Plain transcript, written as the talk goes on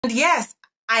And yes,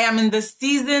 I am in the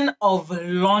season of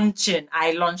launching.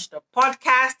 I launched a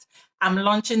podcast. I'm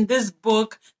launching this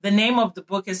book. The name of the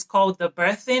book is called The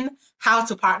Birthing: How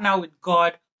to Partner with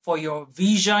God for Your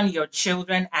Vision, Your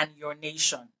Children, and Your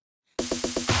Nation.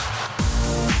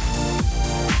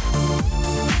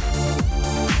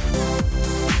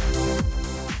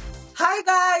 Hi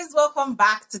guys, welcome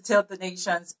back to Tell the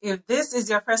Nations. If this is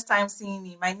your first time seeing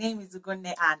me, my name is Ugonne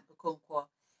Ann Okonkwo.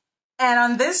 And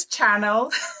on this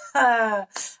channel,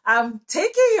 I'm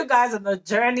taking you guys on a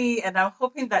journey, and I'm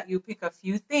hoping that you pick a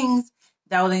few things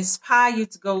that will inspire you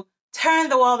to go turn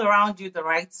the world around you the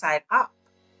right side up.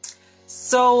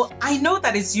 So I know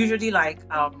that it's usually like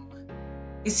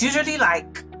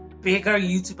bigger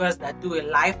YouTubers that do a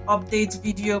live update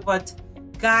video, but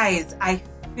guys, I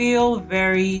feel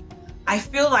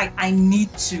like I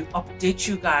need to update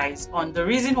you guys on the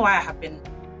reason why I have been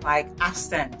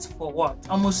absent for what,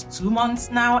 almost 2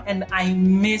 months now, and I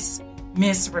miss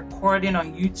recording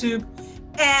on YouTube,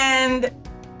 and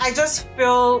I just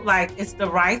feel like it's the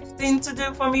right thing to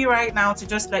do for me right now to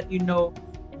just let you know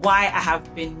why I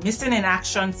have been missing in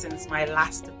action since my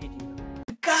last video.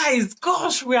 Guys,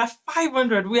 gosh, we are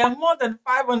 500. We are more than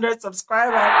 500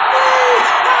 subscribers.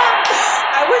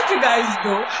 I wish you guys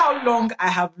know how long I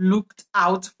have looked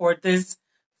out for this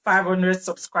 500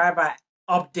 subscriber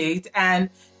update, and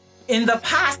in the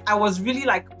past I was really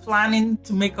planning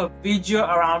to make a video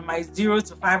around my 0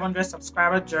 to 500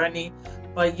 subscriber journey,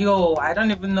 but I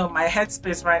don't even know, my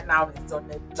headspace right now is on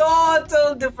a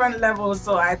total different level,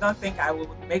 so I don't think I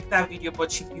will make that video.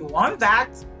 But if you want that,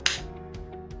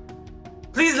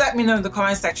 please let me know in the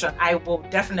comment section. I will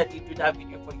definitely do that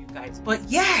video for you guys. But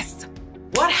yes,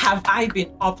 what have I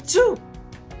been up to?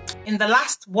 In the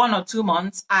last 1 or 2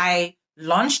 months, I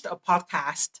launched a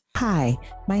podcast. Hi,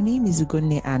 my name is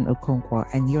Ugonne Ann Okonkwo,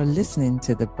 and you're listening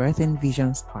to the Birthing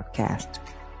Visions podcast.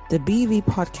 The BV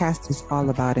podcast is all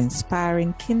about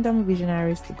inspiring kingdom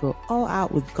visionaries to go all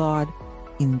out with God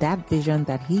in that vision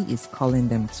that He is calling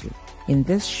them to. In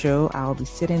this show, I'll be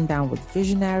sitting down with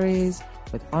visionaries,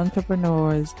 with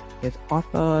entrepreneurs, with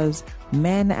authors,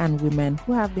 men and women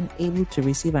who have been able to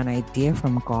receive an idea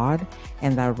from God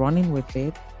and are running with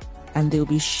it. And they'll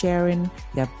be sharing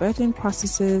their birthing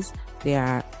processes,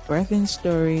 their birthing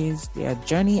stories, their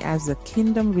journey as a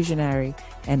kingdom visionary,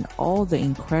 and all the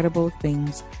incredible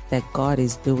things that God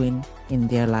is doing in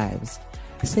their lives.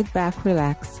 Sit back,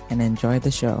 relax, and enjoy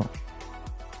the show.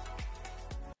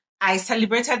 I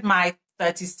celebrated my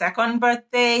 32nd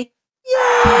birthday.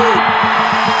 Yay!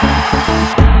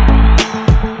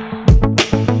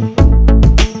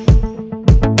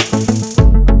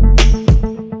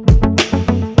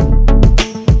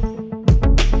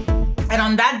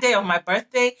 On that day of my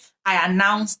birthday, I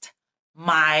announced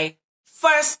my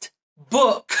first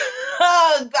book.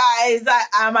 Oh, guys, I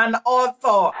am an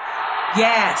author.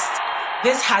 Yes,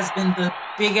 this has been the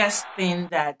biggest thing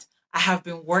that I have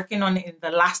been working on in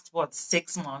the last,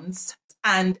 6 months.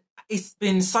 And it's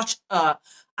been such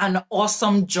an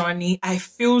awesome journey. I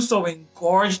feel so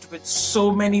engorged with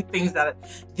so many things that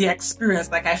the experience.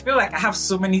 I feel like I have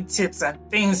so many tips and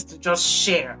things to just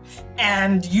share.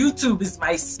 And YouTube is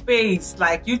my space.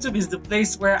 YouTube is the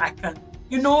place where I can,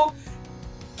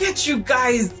 get you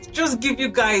guys, just give you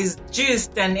guys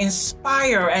gist and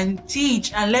inspire and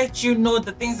teach and let you know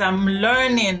the things I'm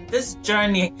learning. This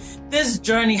journey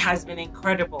has been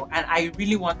incredible, and I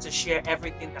really want to share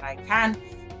everything that I can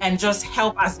and just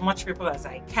help as much people as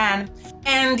I can.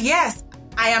 And yes,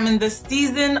 I am in the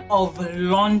season of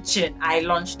launching. I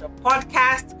launched a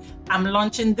podcast. I'm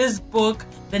launching this book.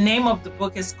 The name of the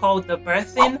book is called The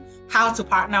Birthing: How to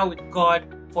Partner with God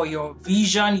for Your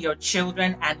Vision, Your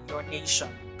Children, and Your Nation.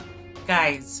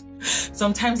 Guys,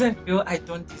 sometimes I feel I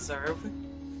don't deserve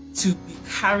to be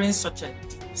carrying such a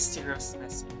deep, serious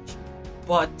message.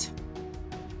 But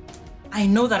I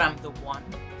know that I'm the one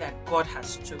that God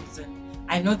has chosen.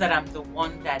 I know that I'm the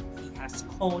one that He has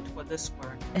called for this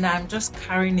work, and I'm just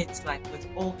carrying it with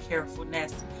all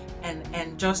carefulness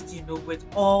and just with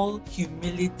all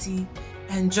humility,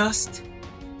 and just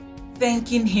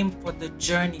thanking Him for the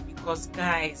journey, because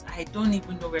guys, I don't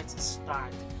even know where to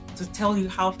start to tell you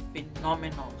how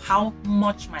phenomenal, how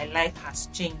much my life has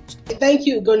changed. Thank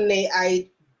you, Ugonne. I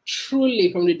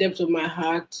truly, from the depth of my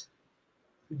heart,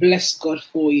 bless God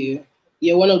for you.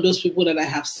 You're one of those people that I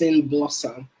have seen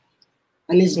blossom.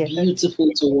 And it's beautiful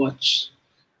to watch.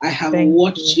 I have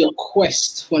watched your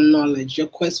quest for knowledge, your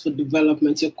quest for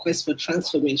development, your quest for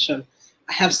transformation.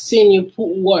 I have seen you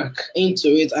put work into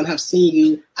it and have seen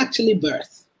you actually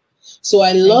birth. So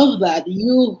I love that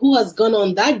you who has gone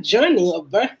on that journey of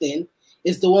birthing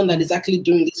is the one that is actually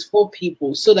doing this for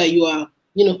people, so that you are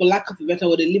for lack of a better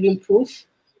word, a living proof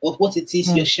of what it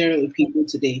is you're sharing with people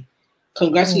today.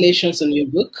 Congratulations on your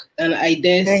book. And I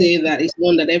dare say that it's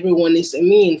one that everyone is,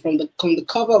 from the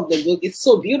cover of the book, it's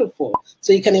so beautiful.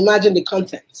 So you can imagine the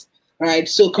content, right?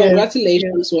 So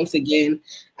congratulations once again.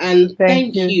 And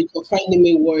thank you for finding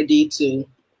me worthy to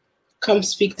come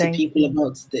speak to people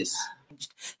about this.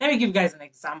 Let me give you guys an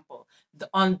example.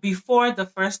 Before the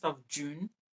 1st of June,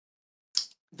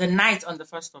 the night on the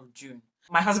 1st of June,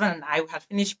 my husband and I had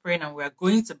finished praying and we were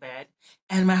going to bed.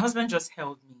 And my husband just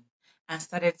held me and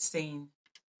started saying,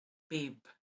 babe,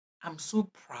 I'm so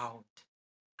proud.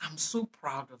 I'm so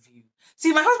proud of you.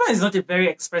 See, my husband is not a very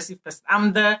expressive person.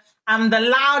 I'm the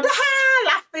loud,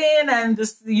 laughing and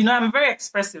just, I'm very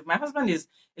expressive. My husband is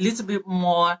a little bit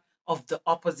more of the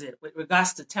opposite with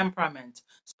regards to temperament.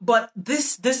 But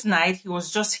this night, he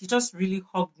just really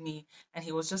hugged me and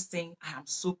he was just saying, I am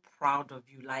so proud of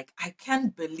you. Like, I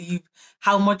can't believe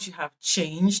how much you have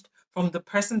changed from the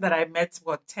person that I met,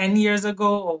 10 years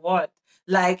ago or what?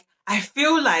 Like, I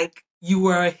feel like you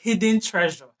were a hidden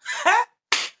treasure.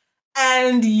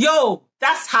 And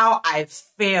that's how I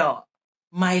feel.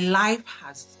 My life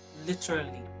has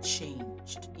literally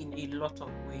changed in a lot of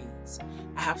ways.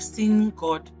 I have seen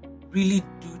God really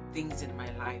do things in my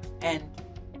life.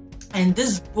 And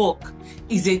this book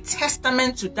is a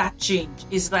testament to that change.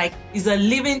 It's a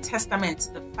living testament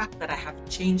to the fact that I have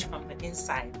changed from the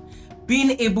inside.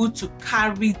 Being able to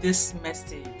carry this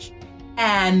message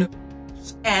and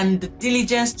the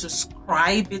diligence to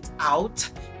scribe it out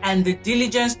and the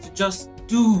diligence to just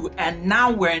do. And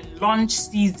now we're in launch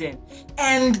season.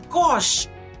 And gosh,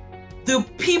 the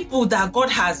people that God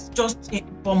has just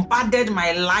bombarded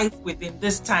my life with in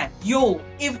this time.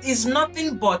 If it's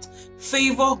nothing but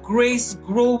favor, grace,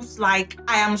 growth, I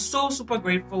am so super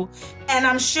grateful. And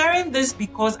I'm sharing this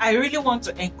because I really want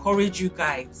to encourage you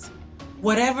guys.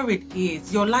 Whatever it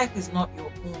is, your life is not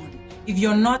your own. If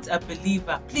you're not a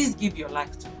believer, please give your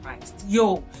life to Christ.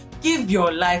 Give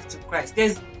your life to Christ.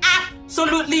 There's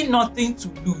absolutely nothing to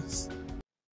lose.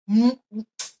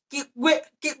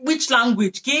 Which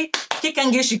language?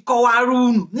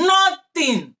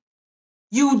 Nothing.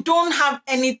 You don't have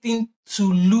anything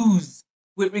to lose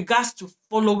with regards to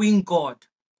following God.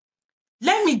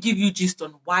 Let me give you gist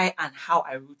on why and how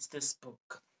I wrote this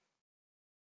book.